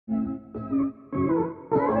Hey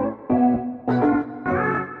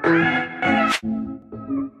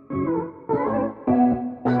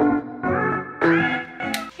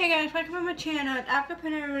guys, welcome to my channel. After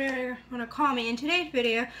putting everybody want to call me. In today's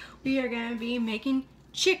video, we are going to be making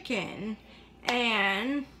chicken,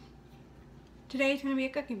 and today's going to be a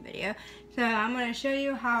cooking video. So I'm going to show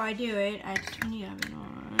you how I do it. I turn the oven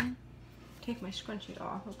on, take my scrunchie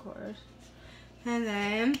off, of course, and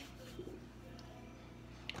then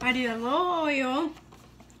I do a little oil,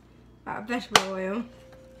 vegetable oil,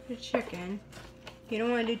 for chicken. You don't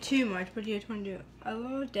want to do too much, but you just want to do a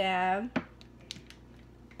little dab.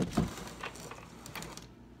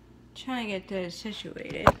 Trying to get this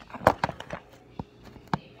situated.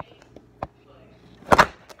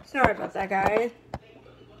 Sorry about that, guys.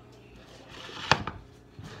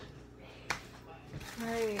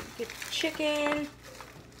 Alright, get the chicken.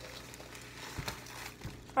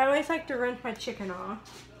 I always like to rinse my chicken off.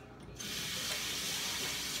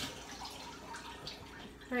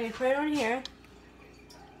 Alright, put it on here.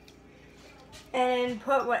 And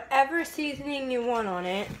put whatever seasoning you want on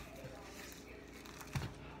it.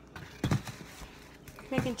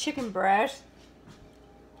 Making chicken breast.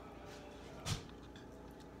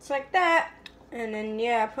 It's like that. And then,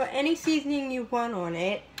 yeah, put any seasoning you want on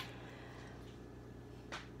it.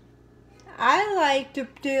 I like to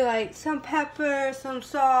do like some pepper, some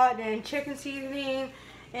salt, and chicken seasoning.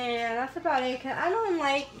 And that's about it. Cause I don't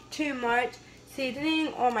like too much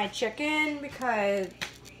seasoning on my chicken because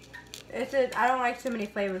I don't like so many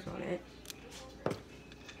flavors on it.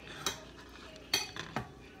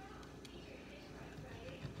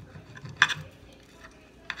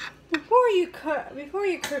 Before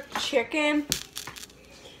you cook chicken,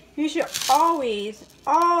 you should always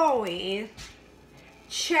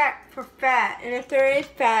check for fat. And if there is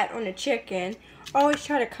fat on the chicken, always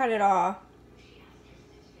try to cut it off.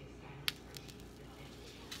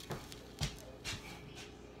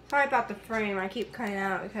 Sorry about the frame, I keep cutting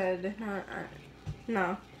out because it's not,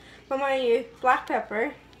 no. But I'm going to use black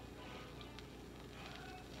pepper.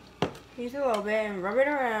 Use a little bit and rub it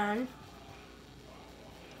around.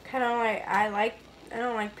 Kind of like, I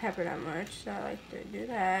don't like pepper that much, so I like to do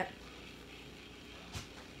that.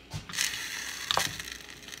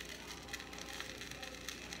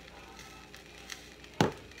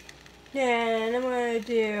 Then I'm going to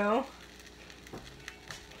do,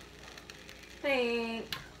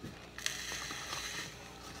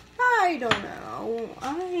 I don't know.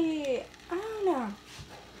 I don't know.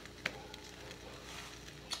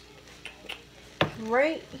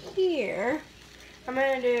 Right here, I'm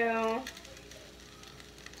going to do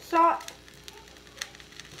salt.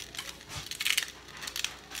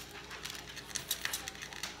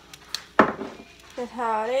 That's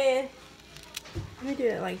how it is. Let me do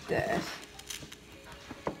it like this.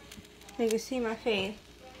 You can see my face.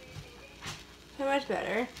 So much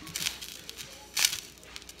better.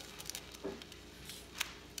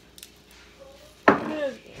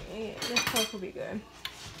 Yeah, this part will be good.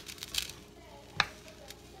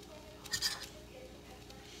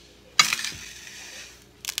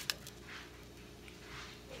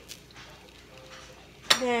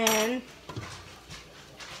 Then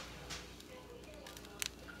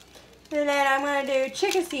I'm going to do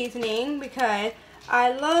chicken seasoning because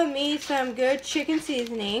I love me some good chicken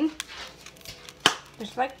seasoning.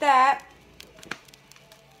 Just like that.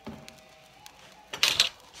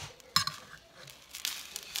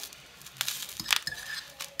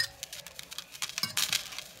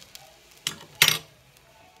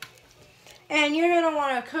 And you're going to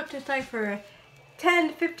want to cook this like for 10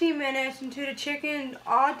 to 15 minutes until the chicken's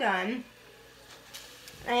all done.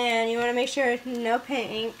 And you want to make sure there's no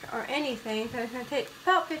pink or anything. So it's going to take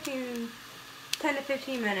about 10 to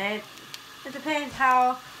 15 minutes. It depends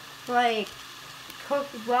how well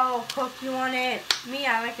cooked you want it. Me,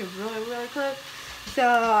 I like it really cooked. So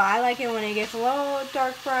I like it when it gets a little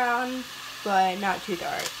dark brown, but not too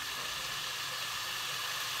dark.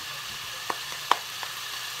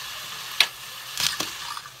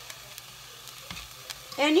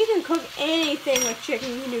 And you can cook anything with chicken.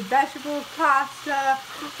 You can do vegetables, pasta,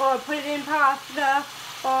 or put it in pasta,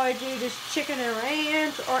 or do just chicken and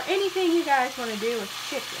ranch, or anything you guys want to do with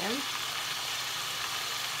chicken.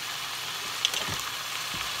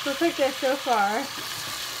 Looks like this so far.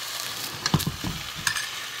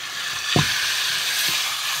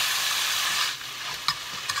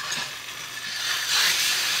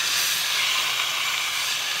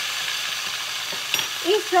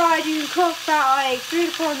 Each side you can cook about like 3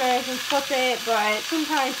 to 4 minutes and flip it, but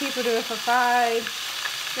sometimes people do it for 5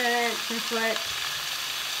 minutes and flip.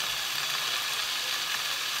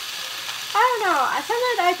 I don't don't know.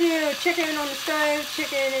 Sometimes I do chicken on the stove,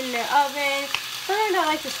 chicken in the oven. Sometimes I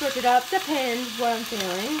like to switch it up. Depends what I'm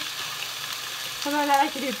feeling. Sometimes I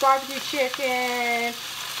like to do barbecue chicken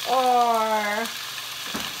or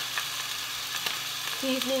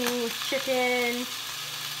seasoning chicken.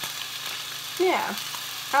 Yeah,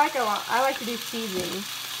 I like a lot. I like to do seasoning,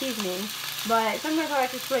 but sometimes I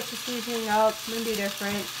like to switch the seasoning up and do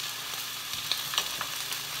different.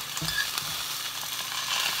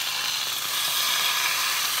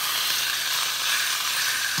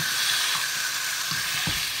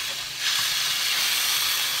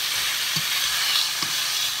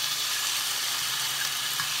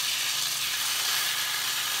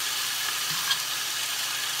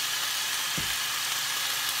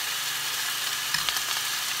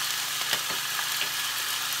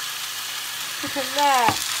 Look at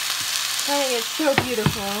that. I think it's so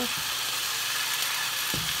beautiful.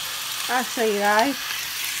 I'll show you guys.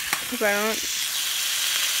 If I don't.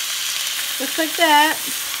 Looks like that.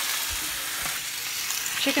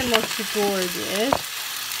 Chicken looks gorgeous.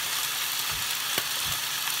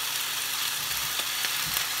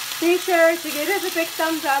 Be sure to give us a big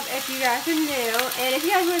thumbs up if you guys are new. And if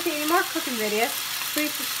you guys want to see any more cooking videos,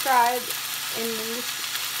 please subscribe.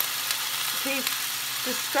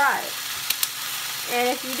 And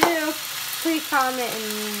if you do, please comment in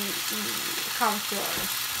comments below.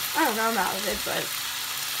 I don't know, I'm out of it, but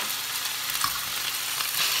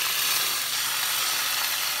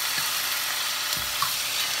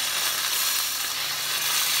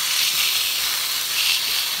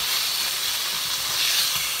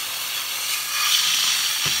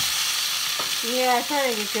yeah, it's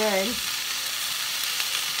starting to get good.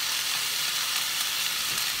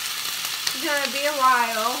 It's gonna be a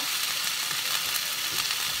while.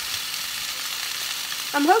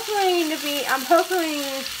 I'm hoping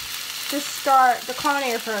to start the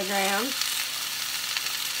culinary program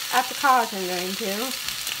after college I'm going to.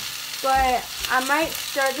 But I might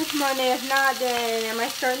start this Monday. If not, then I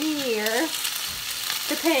might start in the year.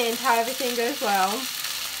 Depends how everything goes well.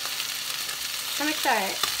 I'm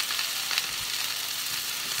excited.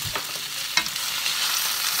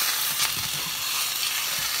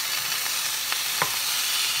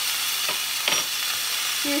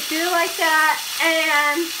 Just do it like that,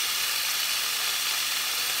 and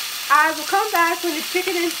I will come back when the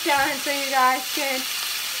chicken is done so you guys can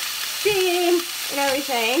see and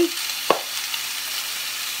everything.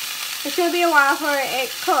 It's going to be a while for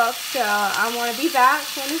it cooks, so I want to be back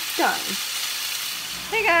when it's done.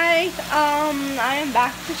 Hey guys, I am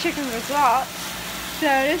back with the chicken results. So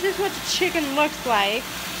this is what the chicken looks like.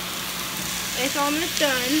 It's almost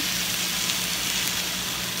done.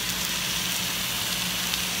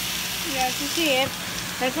 You guys can see it.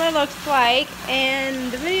 That's what it looks like,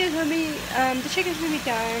 and the video's gonna be, the chicken's gonna be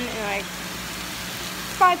done in like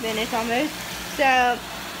 5 minutes almost. So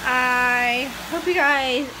I hope you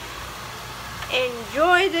guys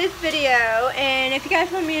enjoy this video, and if you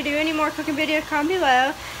guys want me to do any more cooking videos, comment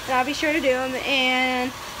below, and I'll be sure to do them.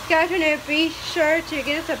 And if you guys are new, be sure to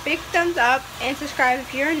give us a big thumbs up and subscribe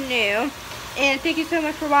if you're new. And thank you so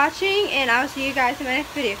much for watching, and I'll see you guys in my next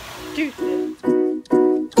video. Deuces.